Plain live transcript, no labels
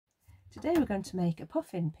Today we're going to make a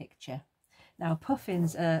puffin picture. Now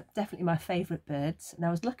puffins are definitely my favourite birds, and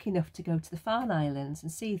I was lucky enough to go to the Farne Islands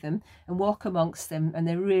and see them and walk amongst them, and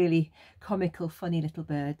they're really comical, funny little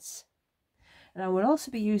birds. And I will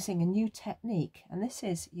also be using a new technique, and this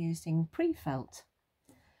is using pre-felt.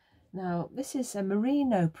 Now this is a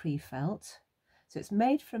merino pre-felt, so it's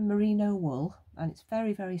made from merino wool and it's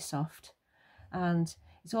very, very soft and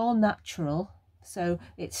it's all natural, so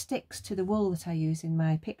it sticks to the wool that I use in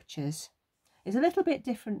my pictures. It's a little bit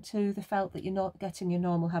different to the felt that you're not getting in your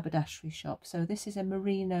normal haberdashery shop, so this is a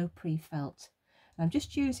merino pre-felt. I'm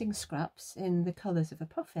just using scraps in the colours of a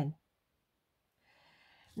puffin.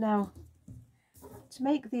 Now to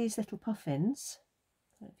make these little puffins,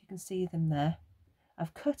 I don't know if you can see them there,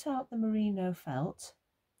 I've cut out the merino felt,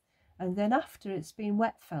 and then after it's been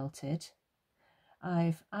wet felted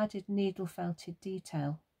I've added needle felted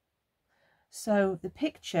detail. So the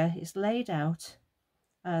picture is laid out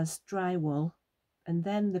as dry wool, and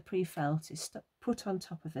then the pre-felt is put on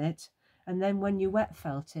top of it, and then when you wet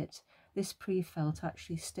felt it, this pre-felt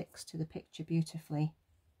actually sticks to the picture beautifully.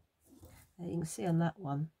 And you can see on that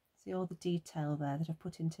one, see all the detail there that I've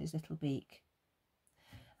put into his little beak.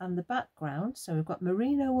 And the background, so we've got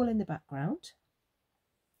merino wool in the background.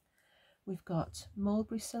 We've got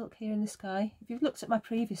mulberry silk here in the sky. If you've looked at my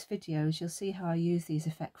previous videos, you'll see how I use these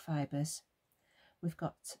effect fibres. We've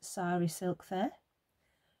got sari silk there,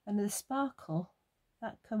 and the sparkle,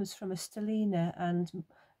 that comes from a stellina and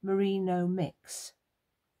merino mix.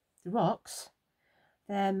 The rocks,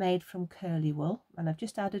 they're made from curly wool, and I've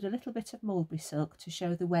just added a little bit of mulberry silk to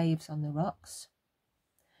show the waves on the rocks.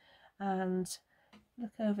 And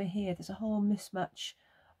look over here, there's a whole mismatch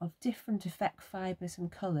of different effect fibres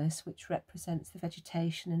and colours which represents the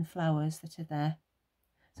vegetation and flowers that are there.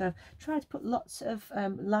 So I've tried to put lots of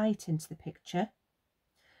light into the picture,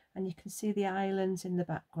 and you can see the islands in the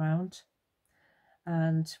background,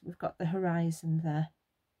 and we've got the horizon there.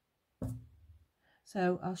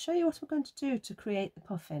 So I'll show you what we're going to do to create the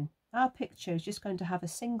puffin. Our picture is just going to have a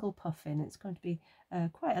single puffin. It's going to be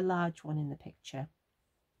quite a large one in the picture.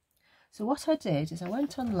 So what I did is I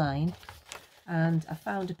went online and I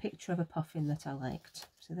found a picture of a puffin that I liked.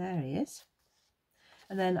 So there he is.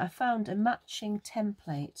 And then I found a matching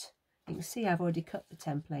template. You can see I've already cut the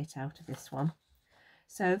template out of this one.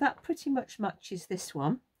 So that pretty much matches this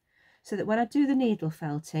one, so that when I do the needle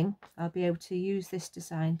felting, I'll be able to use this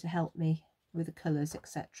design to help me with the colours,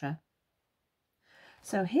 etc.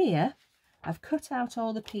 So here I've cut out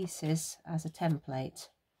all the pieces as a template.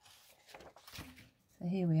 So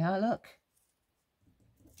here we are, look.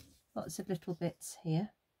 Lots of little bits here.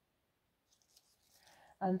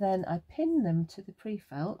 And then I pinned them to the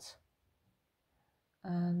pre-felt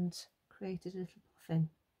and created a little puffin.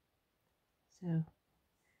 So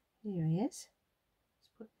here he is.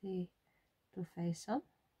 Let's put the little face on.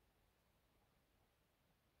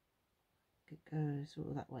 It goes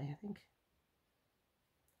all that way, I think.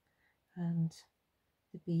 And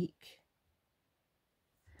the beak.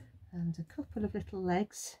 And a couple of little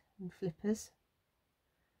legs and flippers.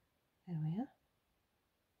 There we are.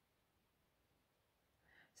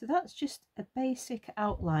 So that's just a basic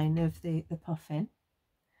outline of the puffin,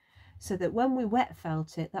 so that when we wet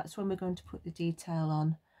felt it, that's when we're going to put the detail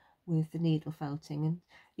on with the needle felting, and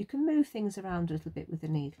you can move things around a little bit with the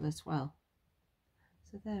needle as well.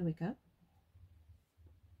 So there we go.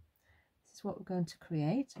 This is what we're going to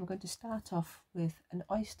create. I'm going to start off with an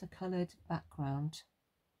oyster coloured background.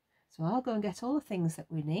 So I'll go and get all the things that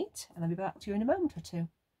we need, and I'll be back to you in a moment or two.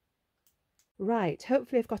 Right,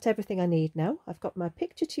 hopefully I've got everything I need now. I've got my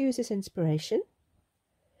picture to use as inspiration.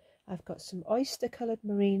 I've got some oyster coloured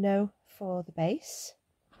merino for the base.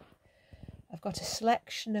 I've got a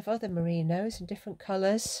selection of other merinos in different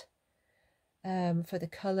colours for the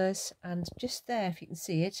colours, and just there, if you can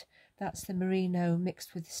see it, that's the merino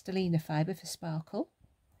mixed with the stellina fibre for sparkle.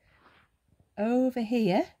 Over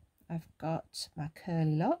here I've got my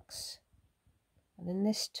curly locks, and in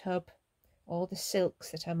this tub all the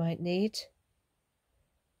silks that I might need.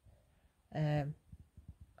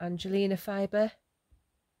 Angelina fibre,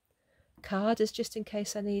 carders just in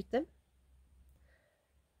case I need them,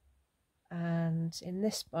 and in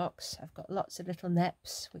this box I've got lots of little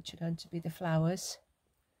neps which are going to be the flowers,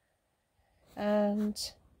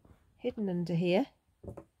 and hidden under here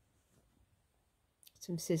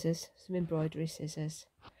some scissors, some embroidery scissors.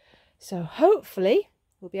 So hopefully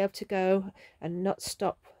we'll be able to go and not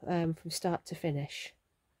stop from start to finish.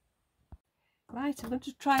 Right, I'm going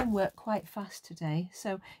to try and work quite fast today,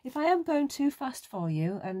 so if I am going too fast for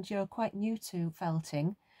you and you're quite new to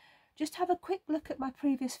felting, just have a quick look at my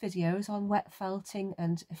previous videos on wet felting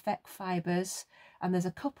and effect fibres and there's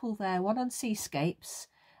a couple there, one on seascapes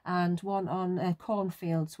and one on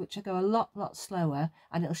cornfields, which I go a lot slower,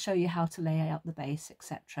 and it'll show you how to lay out the base,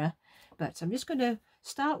 etc. But I'm just going to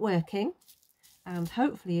start working, and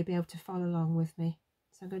hopefully you'll be able to follow along with me.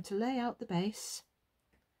 So I'm going to lay out the base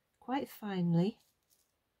quite finely.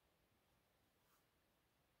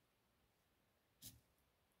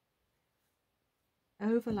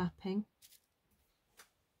 Overlapping.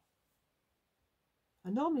 I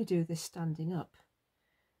normally do this standing up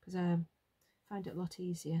because I find it a lot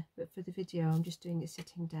easier, but for the video I'm just doing it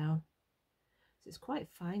sitting down. So it's quite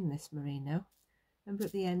fine, this merino. Remember,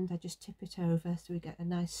 at the end I just tip it over so we get a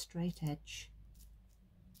nice straight edge.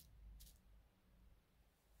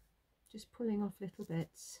 Just pulling off little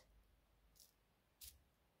bits.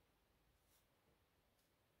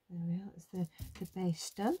 There we are, that's the base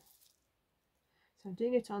done. So I'm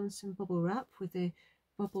doing it on some bubble wrap with the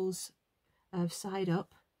bubbles side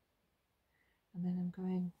up, and then I'm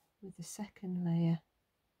going with the second layer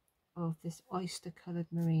of this oyster coloured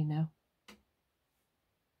merino.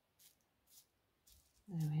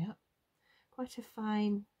 There we are. Quite a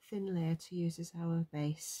fine thin layer to use as our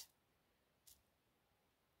base.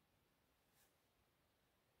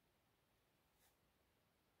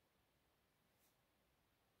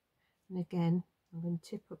 And again, I'm going to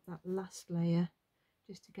tip up that last layer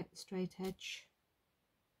just to get the straight edge.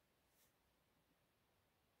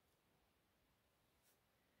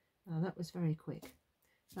 Now that was very quick.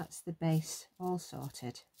 That's the base all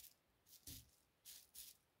sorted.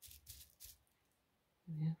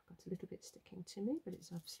 Yeah, I've got a little bit sticking to me, but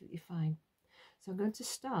it's absolutely fine. So I'm going to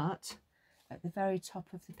start at the very top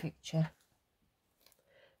of the picture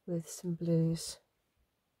with some blues.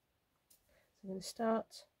 So I'm going to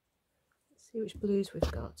start, let's see which blues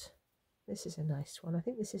we've got. This is a nice one. I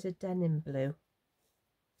think this is a denim blue.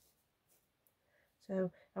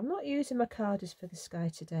 So I'm not using my carders for the sky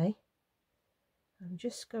today. I'm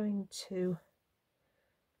just going to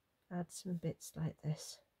add some bits like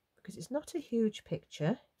this because it's not a huge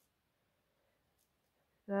picture.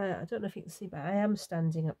 I don't know if you can see, but I am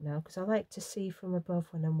standing up now because I like to see from above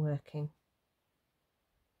when I'm working.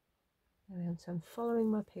 There we are. So I'm following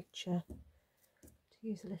my picture to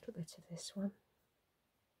use a little bit of this one.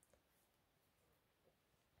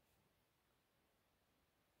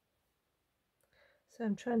 So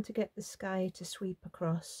I'm trying to get the sky to sweep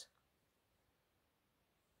across.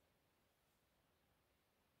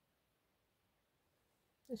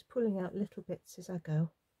 Just pulling out little bits as I go.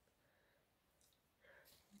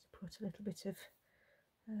 Let's put a little bit of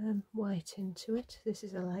white into it. This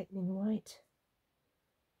is a lightning white.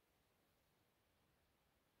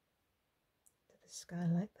 To the sky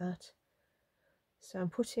like that. So I'm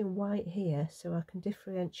putting white here so I can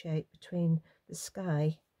differentiate between the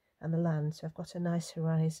sky and the land. So I've got a nice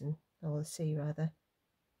horizon, or the sea rather.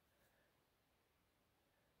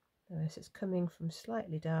 So it's coming from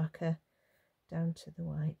slightly darker down to the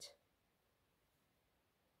white.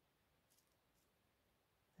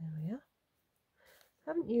 There we are.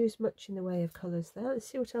 Haven't used much in the way of colours there. Let's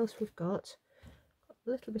see what else we've got. Got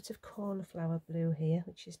a little bit of cornflower blue here,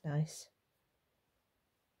 which is nice.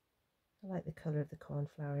 I like the colour of the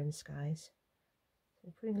cornflower in the skies. So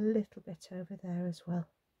I'm putting a little bit over there as well.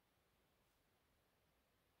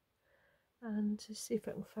 And to see if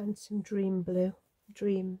I can find some dream blue.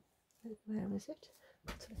 Dream, where is it?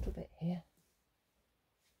 Put a little bit here.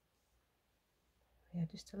 Yeah,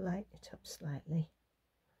 just to lighten it up slightly.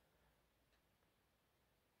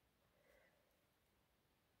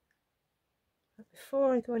 But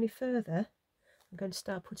before I go any further, I'm going to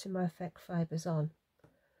start putting my effect fibres on.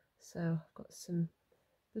 So I've got some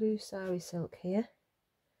blue sari silk here.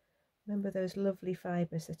 Remember those lovely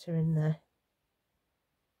fibres that are in there.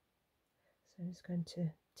 So I'm just going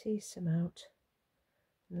to tease some out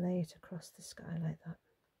and lay it across the sky like that.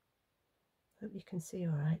 Hope you can see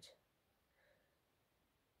all right.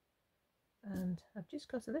 And I've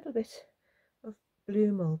just got a little bit of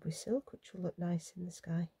blue mulberry silk, which will look nice in the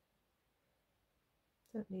sky.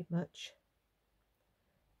 Don't need much.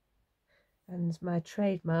 And my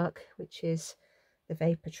trademark, which is the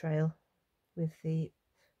Vapor Trail with the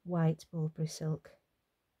white mulberry silk.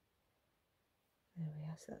 There we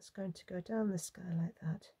are. So that's going to go down the sky like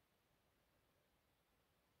that.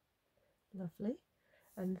 Lovely.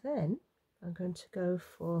 And then I'm going to go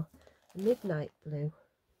for a midnight blue.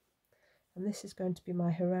 And this is going to be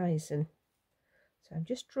my horizon. So I'm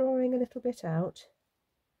just drawing a little bit out.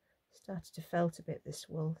 Started to felt a bit, this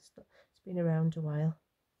wool. It's been around a while.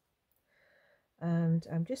 And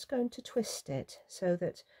I'm just going to twist it so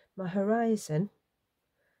that my horizon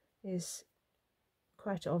is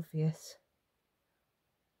quite obvious.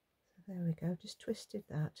 So There we go, just twisted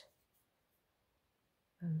that.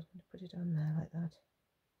 And I'm going to put it on there like that.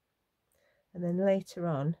 And then later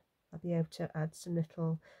on, I'll be able to add some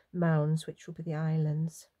little mounds, which will be the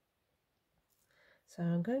islands. So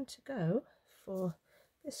I'm going to go for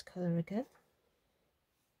this colour again.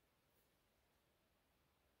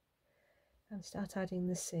 And start adding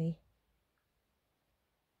the sea.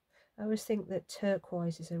 I always think that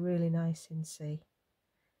turquoises are really nice in sea.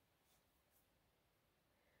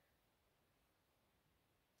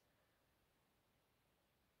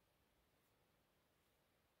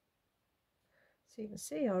 So you can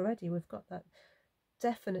see already we've got that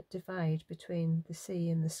definite divide between the sea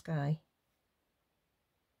and the sky.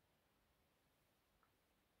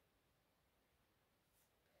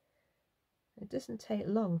 It doesn't take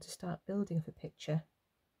long to start building a picture.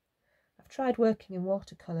 I've tried working in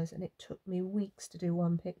watercolours and it took me weeks to do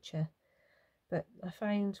one picture, but I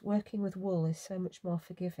find working with wool is so much more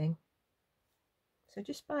forgiving. So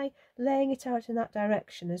just by laying it out in that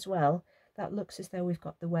direction as well, that looks as though we've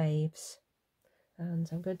got the waves. And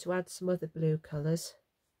I'm going to add some other blue colours.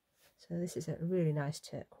 So this is a really nice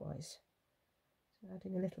turquoise. So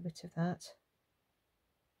adding a little bit of that.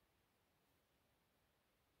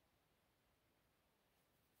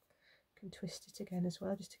 Can twist it again as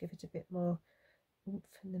well, just to give it a bit more oomph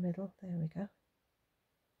in the middle. There we go. A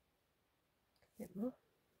bit more.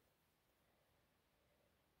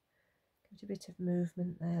 Give it a bit of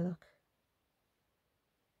movement there, look.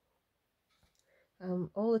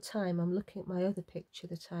 All the time I'm looking at my other picture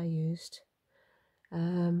that I used.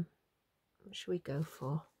 What should we go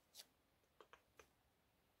for?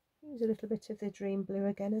 Use a little bit of the dream blue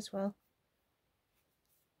again as well.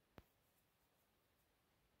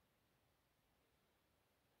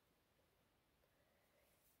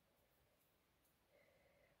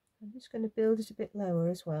 I'm just going to build it a bit lower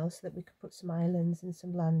as well so that we can put some islands and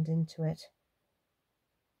some land into it.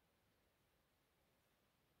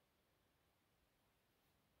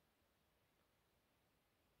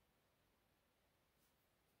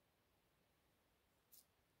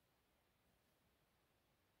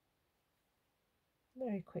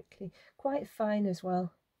 Very quickly, quite fine as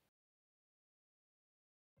well.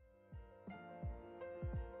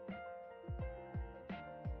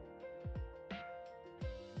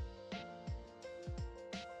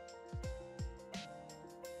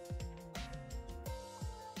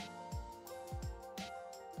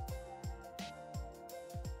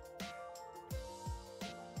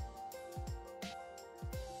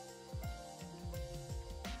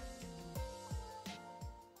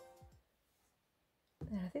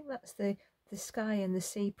 I think that's the sky and the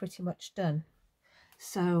sea pretty much done.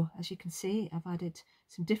 So as you can see, I've added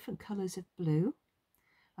some different colours of blue.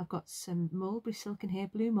 I've got some mulberry silk in here,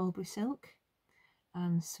 blue mulberry silk,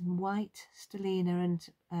 and some white stellina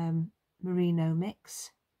and merino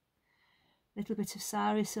mix. A little bit of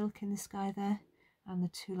sari silk in the sky there, and the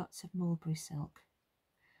 2 lots of mulberry silk.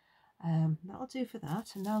 That'll do for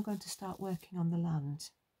that, and now I'm going to start working on the land.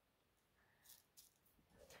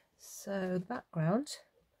 So the background,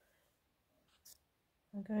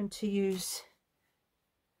 I'm going to use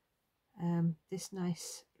this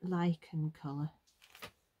nice lichen colour.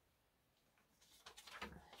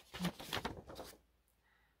 So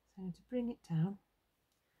I'm going to bring it down.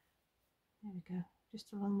 There we go,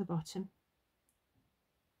 just along the bottom.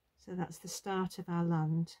 So that's the start of our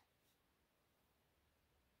land.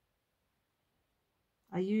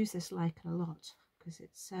 I use this lichen a lot because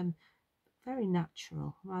it's very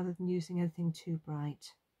natural rather than using anything too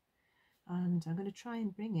bright. And I'm going to try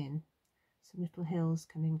and bring in some little hills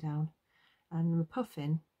coming down, and the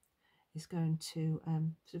puffin is going to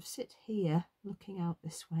sort of sit here looking out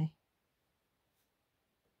this way.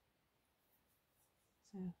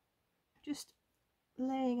 So just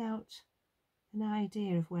laying out an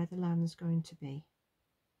idea of where the land's going to be.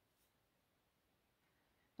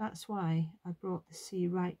 That's why I brought the sea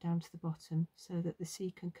right down to the bottom, so that the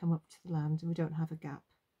sea can come up to the land and we don't have a gap.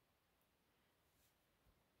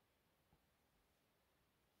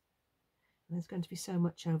 And there's going to be so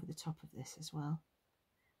much over the top of this as well.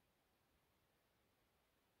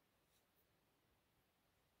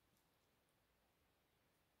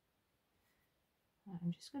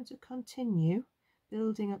 I'm just going to continue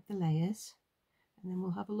building up the layers, and then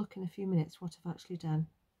we'll have a look in a few minutes what I've actually done.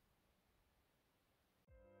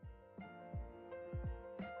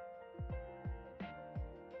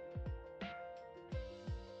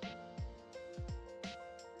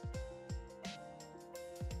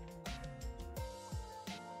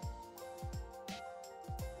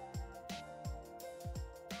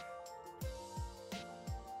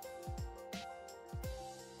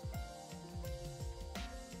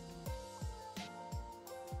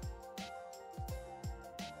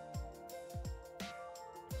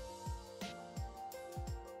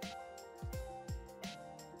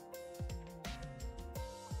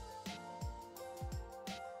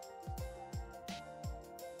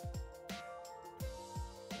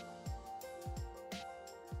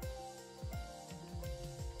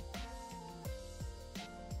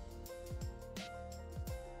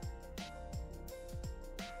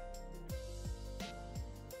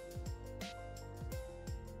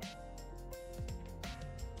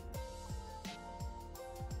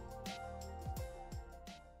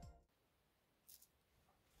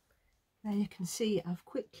 There you can see I've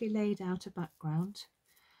quickly laid out a background.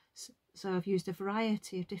 So I've used a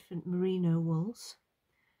variety of different merino wools.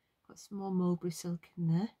 Got some more mulberry silk in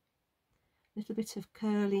there. A little bit of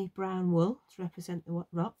curly brown wool to represent the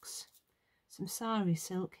rocks. Some sari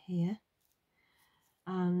silk here.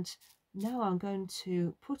 And now I'm going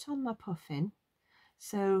to put on my puffin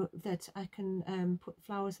so that I can put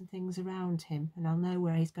flowers and things around him, and I'll know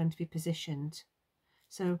where he's going to be positioned.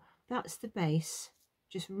 So that's the base,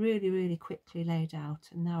 just really quickly laid out.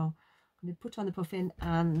 And now I'm going to put on the puffin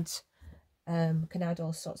and can add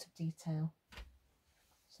all sorts of detail.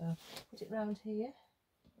 So put it round here,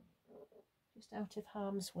 just out of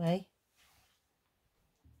harm's way.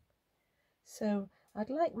 So I'd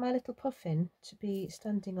like my little puffin to be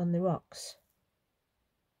standing on the rocks.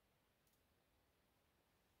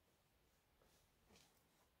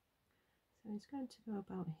 So it's going to go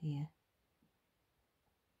about here.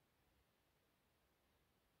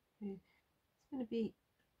 It's going to be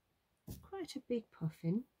quite a big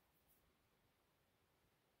puffin.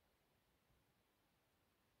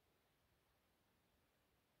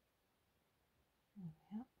 There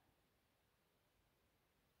we are.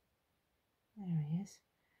 There he is.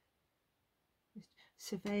 Just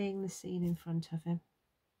surveying the scene in front of him.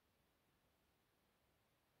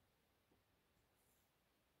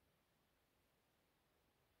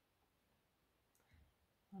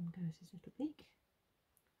 On goes his little beak.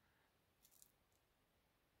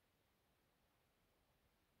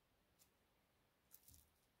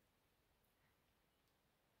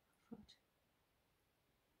 Foot.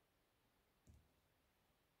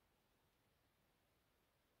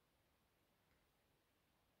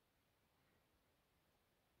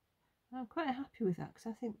 I'm quite happy with that because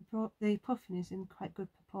I think the puffin is in quite good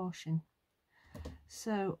proportion.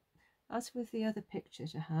 So, as with the other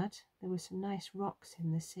pictures I had, there were some nice rocks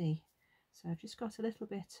in the sea. So I've just got a little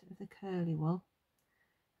bit of the curly wool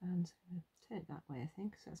and I'm going to turn it that way, I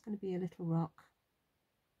think. So it's going to be a little rock.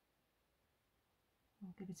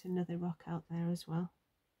 I'll give it another rock out there as well.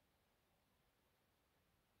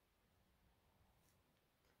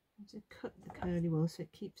 I'm going to cut the curly wool so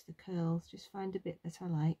it keeps the curls. Just find a bit that I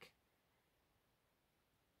like.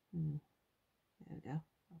 There we go,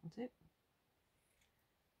 that'll do.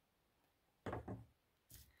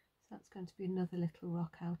 So that's going to be another little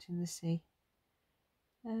rock out in the sea.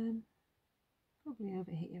 Probably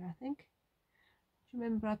over here, I think. Do you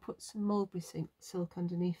remember I put some mulberry silk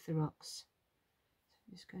underneath the rocks? So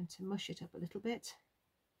I'm just going to mush it up a little bit.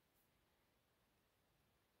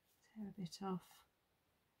 Tear a bit off.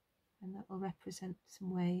 And that will represent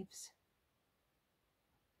some waves.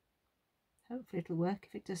 Hopefully it'll work.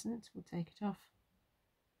 If it doesn't, we'll take it off.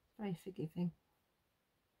 It's very forgiving.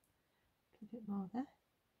 A little bit more there.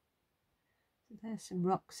 So there's some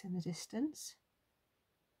rocks in the distance.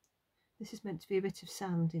 This is meant to be a bit of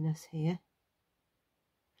sandiness here.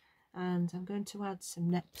 And I'm going to add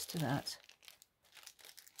some neps to that.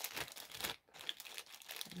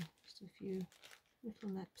 So just a few little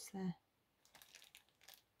neps there.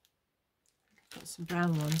 I've got some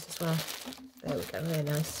brown ones as well. There we go, very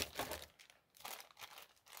nice.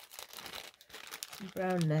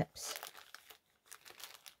 Brown neps,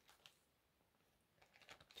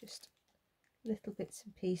 just little bits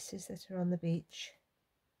and pieces that are on the beach.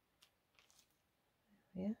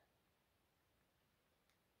 There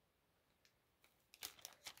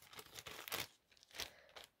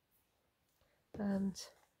we are. And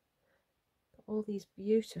all these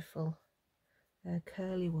beautiful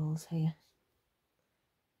curly wools here.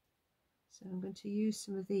 So I'm going to use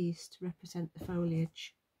some of these to represent the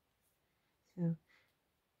foliage. So,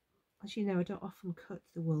 as you know, I don't often cut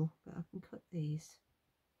the wool, but I can cut these.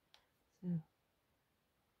 So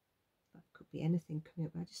that could be anything coming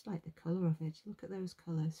up, but I just like the colour of it. Look at those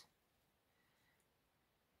colours.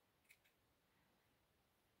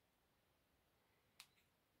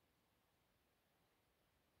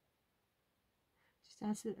 Just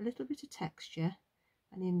adds a little bit of texture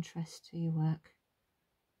and interest to your work.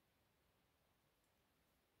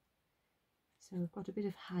 So we've got a bit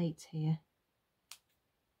of height here.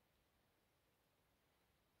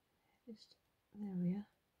 Just there we are.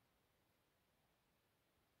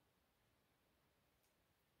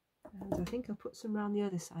 And I think I'll put some around the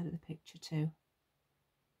other side of the picture too.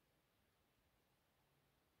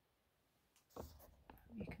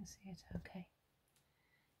 You can see it okay.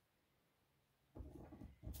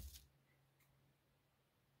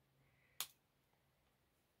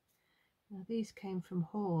 Now these came from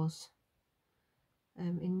Hawes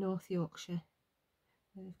in North Yorkshire.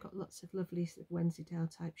 They've got lots of lovely sort of Wensleydale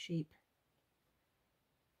type sheep.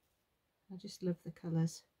 I just love the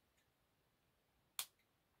colours.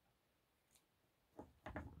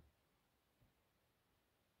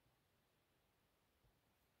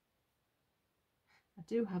 I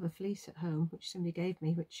do have a fleece at home which somebody gave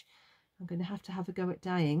me, which I'm going to have a go at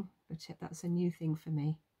dyeing, but that's a new thing for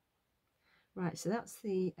me. Right, so that's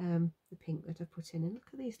the pink that I put in, and look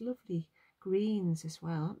at these lovely greens as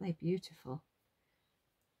well, aren't they beautiful?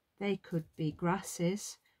 They could be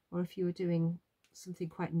grasses, or if you were doing something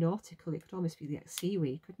quite nautical, it could almost be like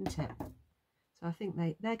seaweed, couldn't it? So I think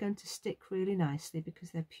they're going to stick really nicely because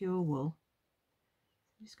they're pure wool.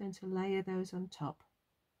 I'm just going to layer those on top.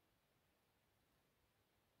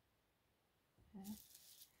 Okay.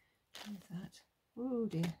 Like that. Oh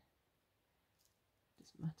dear,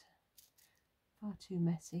 doesn't matter. Far too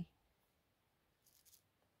messy.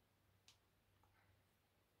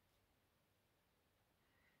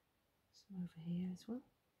 Some over here as well.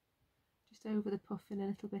 Just over the puffin a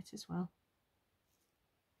little bit as well.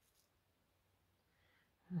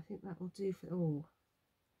 And I think that will do for, oh,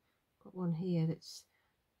 got one here that's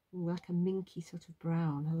like a minky sort of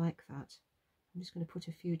brown. I like that. I'm just going to put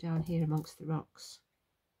a few down here amongst the rocks.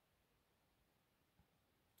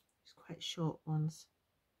 Just quite short ones.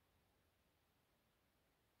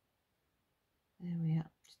 There we are.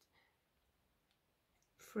 Just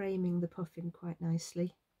framing the puffin quite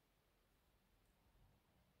nicely.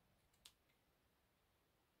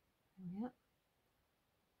 There we are.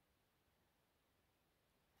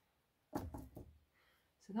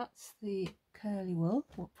 So that's the curly wool.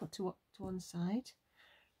 We'll put to one side.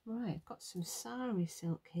 Right, I've got some sari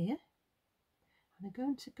silk here. And I'm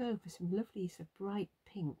going to go for some lovely sort of bright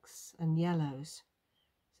pinks and yellows.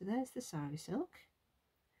 So there's the sari silk.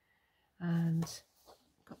 And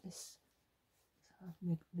I've got this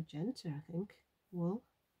magenta, I think, wool,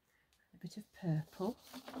 a bit of purple,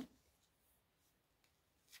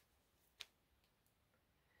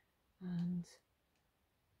 and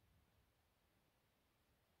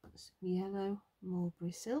some yellow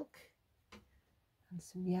mulberry silk and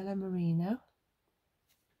some yellow merino,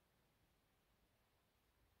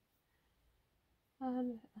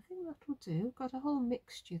 and I think that'll do. We've got a whole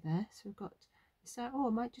mixture there, so we've got this. Oh, I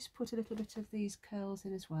might just put a little bit of these curls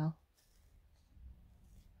in as well.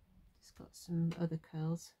 Just got some other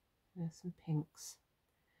curls, some pinks.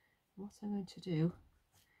 And what I'm going to do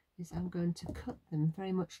is I'm going to cut them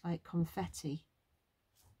very much like confetti.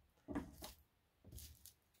 I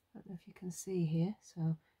don't know if you can see here,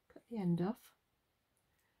 so cut the end off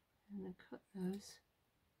and then cut those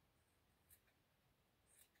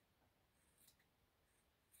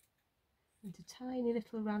into tiny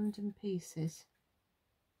little random pieces.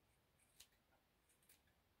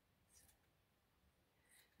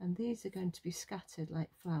 And these are going to be scattered like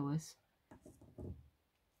flowers.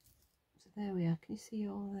 So there we are. Can you see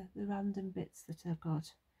all the random bits that I've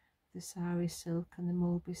got? The sari silk and the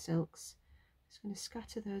mulberry silks. Just going to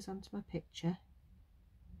scatter those onto my picture.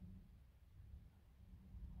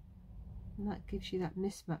 And that gives you that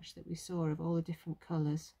mismatch that we saw of all the different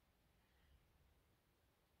colours.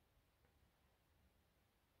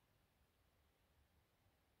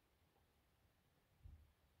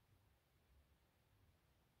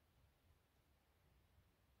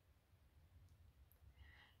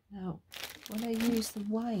 Now, when I use the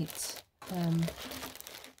white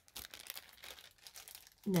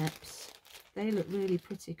neps, they look really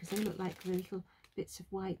pretty because they look like the little bits of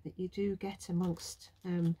white that you do get amongst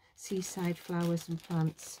seaside flowers and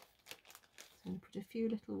plants. So I'm going to put a few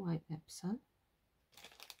little white neps on.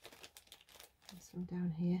 And some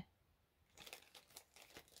down here.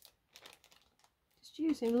 Just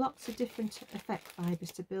using lots of different effect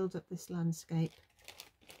fibres to build up this landscape.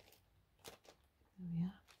 There we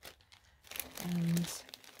are. And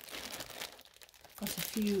I've got a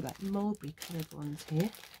few like mulberry coloured ones here.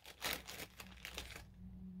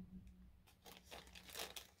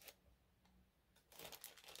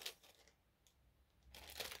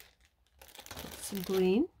 Got some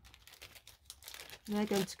green. And they're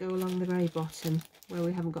going to go along the very bottom where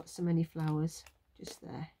we haven't got so many flowers, just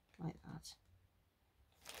there, like that.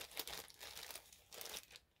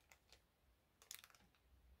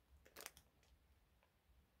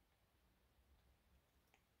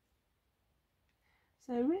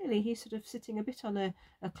 So really he's sort of sitting a bit on a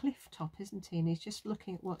cliff top, isn't he? And he's just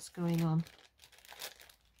looking at what's going on.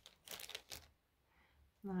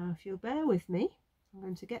 Now if you'll bear with me, I'm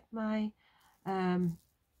going to get my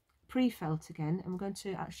pre-felt again. I'm going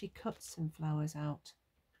to actually cut some flowers out.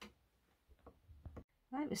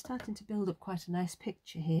 Right, we're starting to build up quite a nice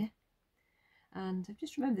picture here. And I've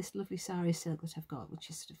just remembered this lovely sari silk that I've got, which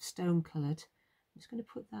is sort of stone coloured. I'm just going to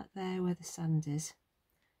put that there where the sand is,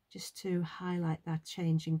 just to highlight that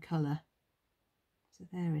change in colour. So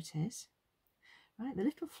there it is. Right, the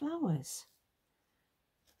little flowers.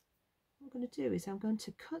 What I'm going to do is I'm going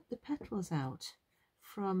to cut the petals out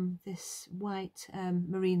from this white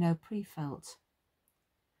merino pre-felt.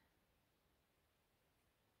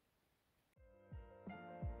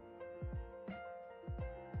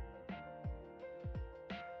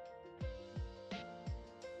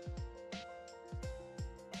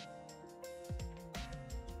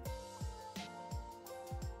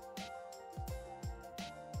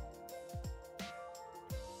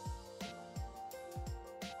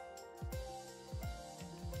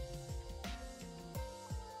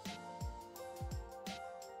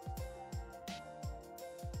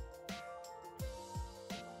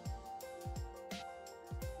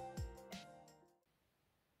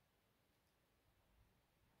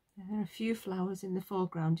 There are a few flowers in the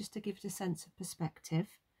foreground just to give it a sense of perspective.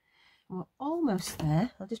 And we're almost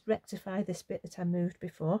there. I'll just rectify this bit that I moved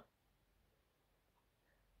before,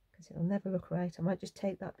 because it'll never look right. I might just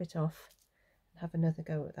take that bit off and have another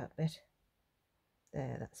go at that bit.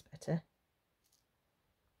 There, that's better.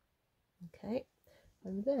 Okay,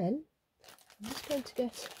 and then I'm just going to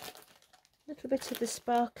get a little bit of the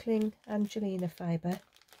sparkling Angelina fibre.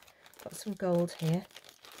 Got some gold here.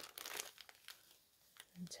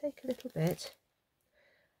 And take a little bit,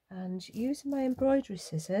 and using my embroidery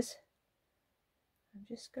scissors, I'm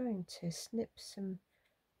just going to snip some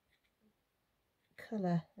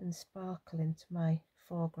colour and sparkle into my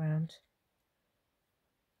foreground.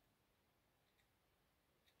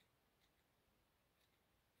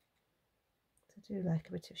 I do like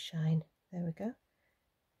a bit of shine. There we go.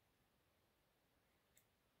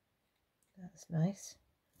 That's nice.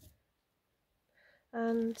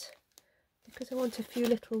 And because I want a few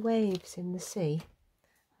little waves in the sea,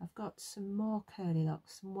 I've got some more curly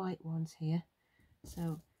locks, some white ones here.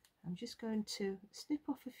 So I'm just going to snip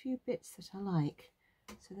off a few bits that I like.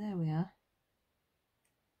 So there we are.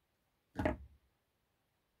 Just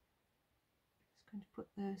going to put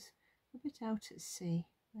those a bit out at sea.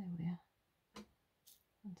 There we are.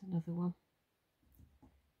 And another one.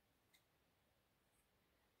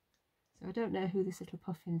 So I don't know who this little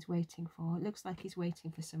puffin's waiting for. It looks like he's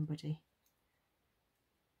waiting for somebody.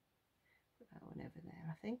 Put that one over there,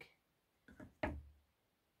 I think.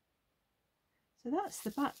 So that's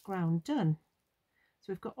the background done.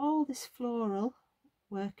 So we've got all this floral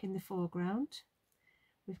work in the foreground.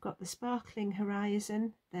 We've got the sparkling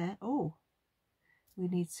horizon there. Oh, we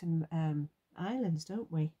need some islands,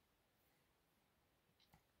 don't we?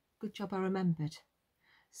 Good job I remembered.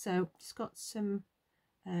 So it's got some,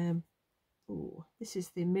 oh, this is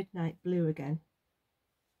the midnight blue again.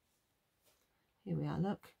 Here we are,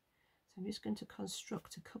 look. So I'm just going to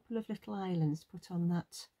construct a couple of little islands, put on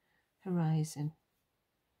that horizon.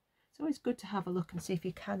 It's always good to have a look and see if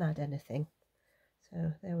you can add anything.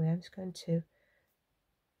 So there we are. I'm just going to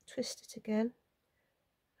twist it again,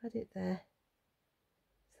 add it there.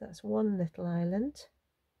 So that's one little island.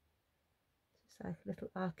 It's like a little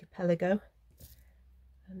archipelago.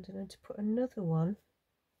 And I'm going to put another one,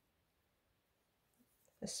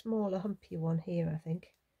 a smaller humpy one here, I think.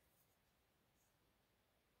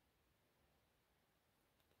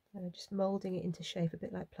 And I'm just moulding it into shape, a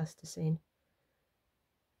bit like plasticine.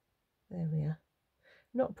 There we are.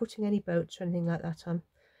 Not putting any boats or anything like that on,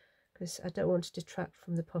 because I don't want to detract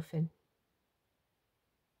from the puffin.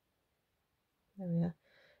 There we are.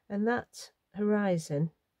 And that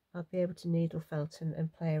horizon I'll be able to needle felt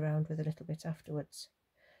and play around with a little bit afterwards.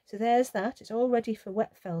 So there's that. It's all ready for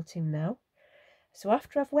wet felting now. So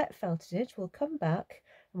after I've wet felted it, we'll come back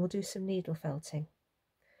and we'll do some needle felting.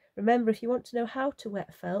 Remember, if you want to know how to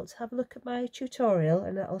wet felt, have a look at my tutorial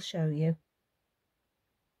and that'll show you.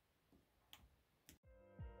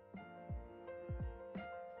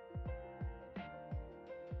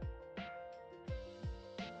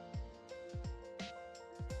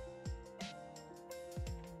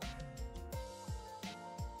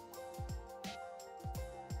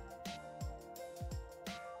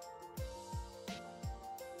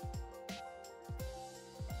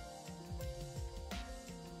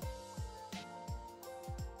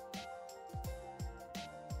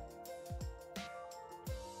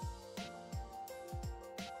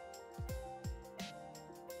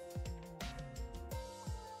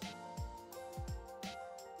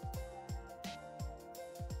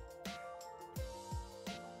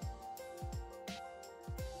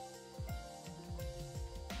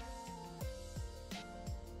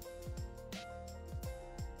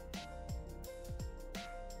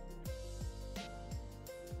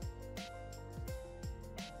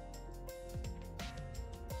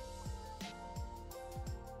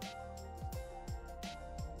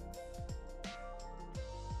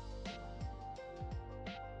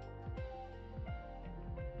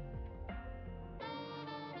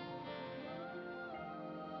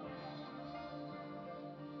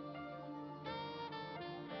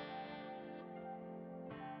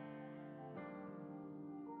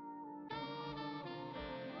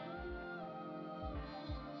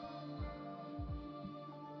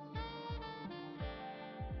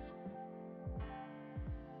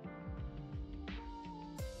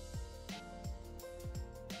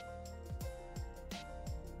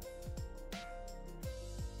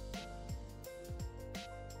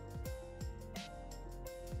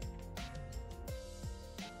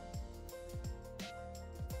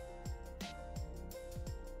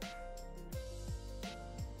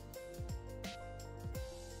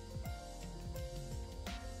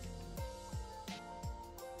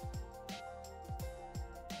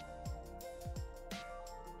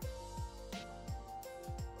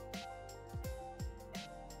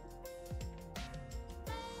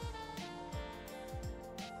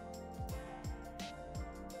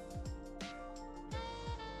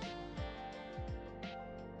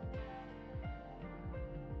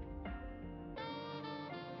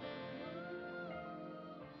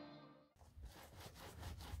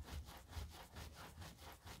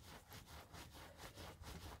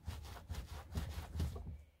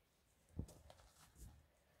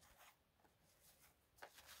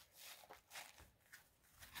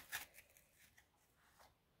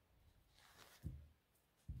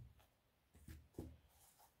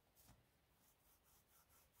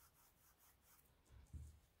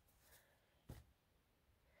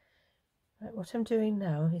 Right, what I'm doing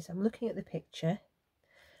now is I'm looking at the picture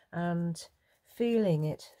and feeling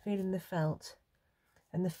it, feeling the felt,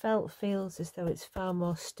 and the felt feels as though it's far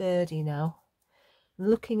more sturdy now. I'm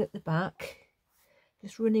looking at the back,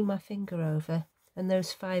 just running my finger over, and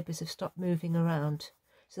those fibres have stopped moving around,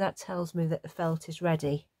 so that tells me that the felt is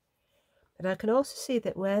ready. But I can also see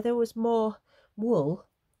that where there was more wool,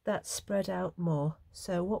 that's spread out more.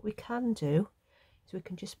 So what we can do is we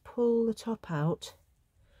can just pull the top out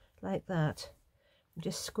like that and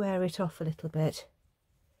just square it off a little bit.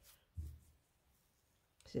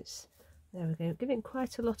 It's, there we go, giving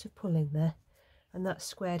quite a lot of pulling there, and that's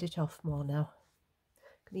squared it off more now.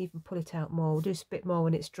 Can even pull it out more. We'll do a bit more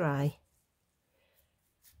when it's dry.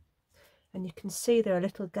 And you can see there are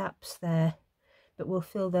little gaps there, but we'll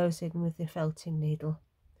fill those in with the felting needle.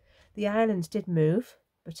 The islands did move,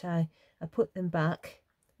 but I put them back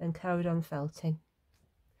and carried on felting.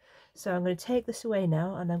 So I'm going to take this away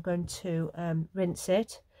now, and I'm going to rinse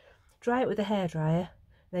it, dry it with a hairdryer,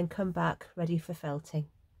 then come back ready for felting,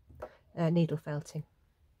 needle felting.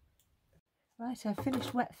 Right, I've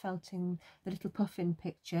finished wet felting the little puffin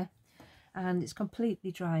picture, and it's completely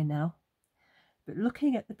dry now. But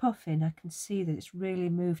looking at the puffin, I can see that it's really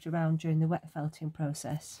moved around during the wet felting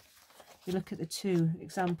process. If you look at the two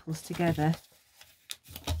examples together,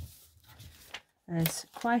 there's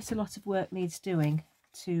quite a lot of work needs doing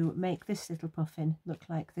to make this little puffin look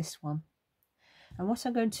like this one. And what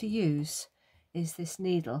I'm going to use is this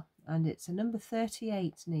needle, and it's a number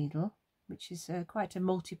 38 needle, which is quite a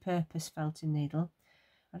multi-purpose felting needle.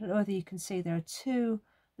 I don't know whether you can see there are two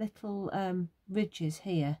little ridges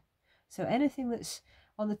here. So anything that's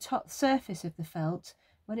on the top surface of the felt,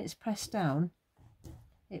 when it's pressed down,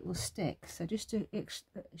 it will stick. So just to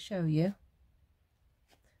show you,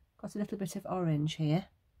 got a little bit of orange here.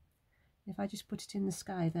 If I just put it in the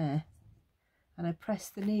sky there, and I press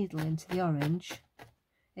the needle into the orange,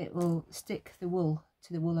 it will stick the wool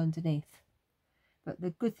to the wool underneath. But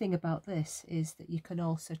the good thing about this is that you can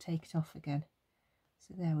also take it off again.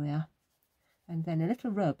 So there we are. And then a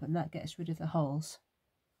little rub, and that gets rid of the holes.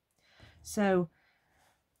 So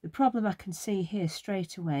the problem I can see here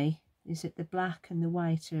straight away is that the black and the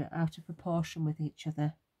white are out of proportion with each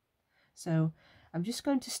other. So I'm just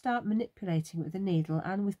going to start manipulating with the needle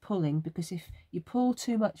and with pulling, because if you pull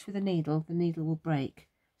too much with the needle will break.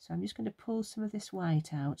 So I'm just going to pull some of this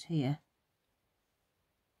white out here.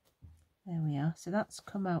 There we are. So that's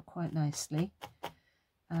come out quite nicely,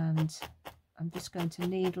 and I'm just going to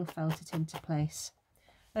needle felt it into place.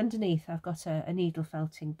 Underneath I've got a needle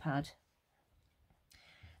felting pad,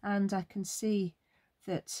 and I can see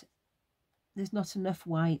that there's not enough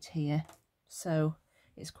white here, so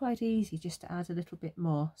it's quite easy just to add a little bit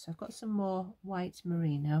more. So I've got some more white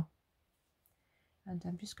merino, and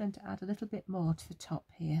I'm just going to add a little bit more to the top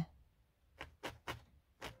here.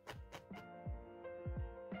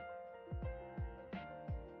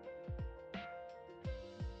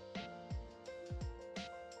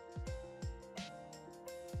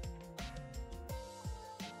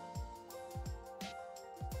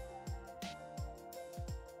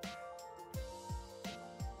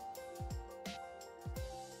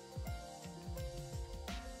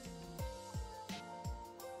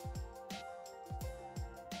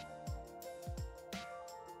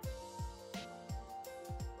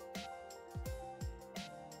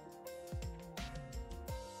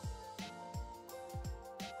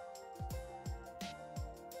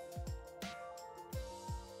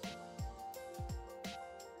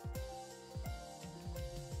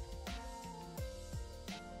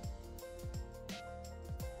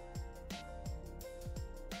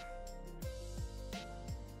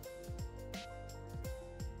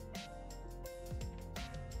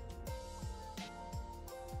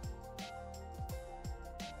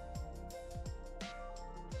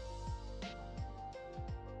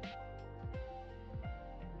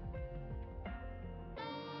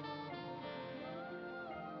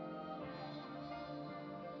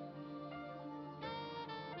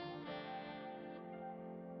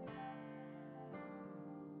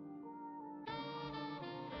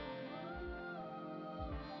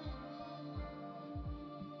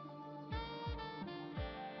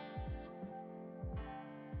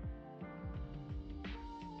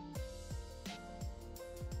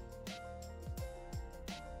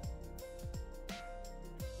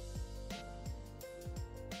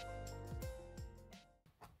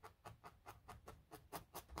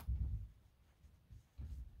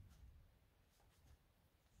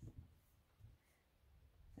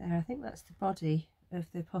 There, I think that's the body of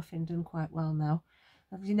the puffin done quite well now.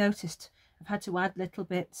 Have you noticed I've had to add little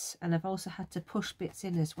bits, and I've also had to push bits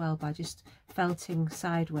in as well by just felting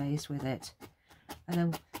sideways with it. And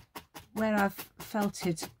then where I've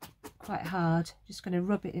felted quite hard, just going to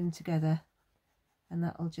rub it in together, and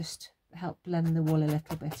that'll just help blend the wool a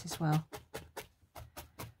little bit as well.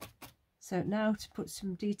 So now to put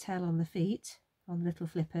some detail on the feet, on the little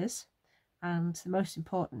flippers, and the most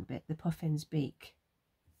important bit, the puffin's beak.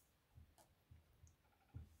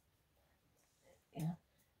 Yeah.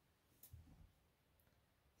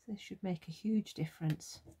 So this should make a huge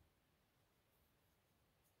difference.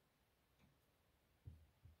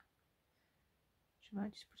 I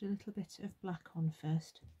might just put a little bit of black on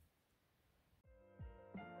first.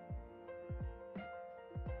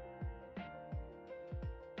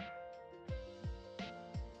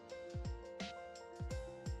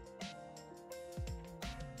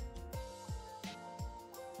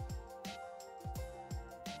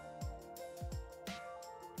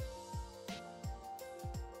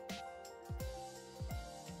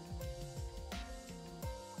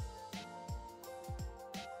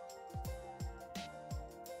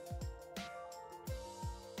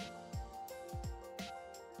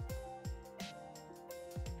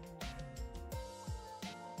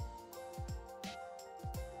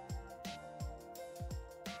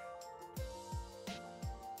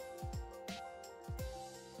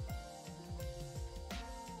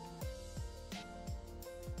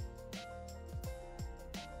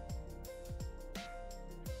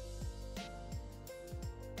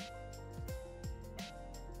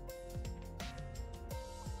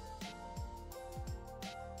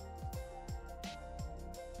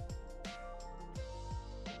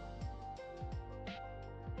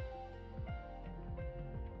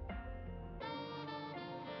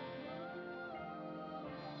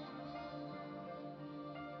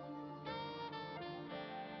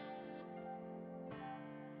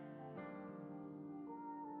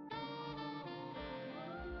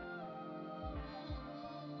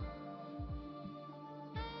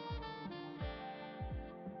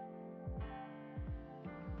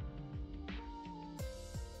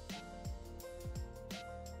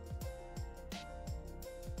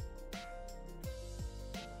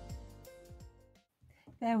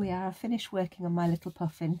 There we are, I've finished working on my little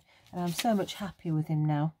puffin, and I'm so much happier with him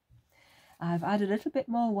now. I've added a little bit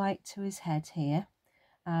more white to his head here,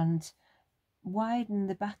 and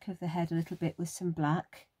widened the back of the head a little bit with some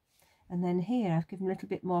black, and then here I've given a little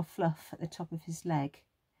bit more fluff at the top of his leg.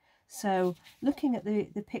 So looking at the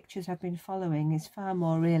pictures I've been following is far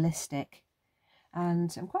more realistic,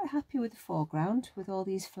 and I'm quite happy with the foreground with all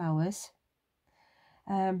these flowers.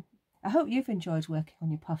 I hope you've enjoyed working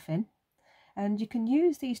on your puffin. And you can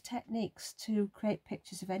use these techniques to create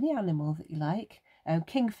pictures of any animal that you like.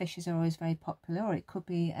 Kingfishers are always very popular, or it could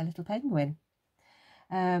be a little penguin.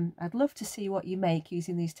 I'd love to see what you make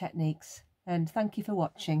using these techniques, and thank you for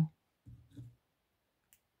watching.